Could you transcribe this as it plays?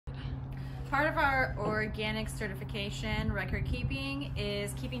Part of our organic certification record keeping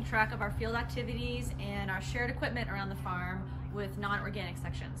is keeping track of our field activities and our shared equipment around the farm with non-organic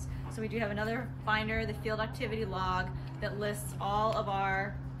sections. So we do have another binder, the field activity log, that lists all of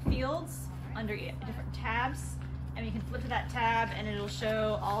our fields under different tabs, and you can flip to that tab and it'll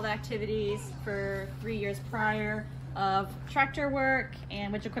show all the activities for 3 years prior of tractor work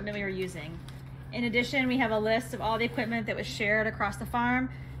and which equipment we were using. In addition, we have a list of all the equipment that was shared across the farm,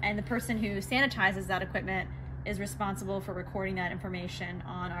 and the person who sanitizes that equipment is responsible for recording that information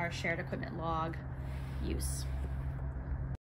on our shared equipment log use.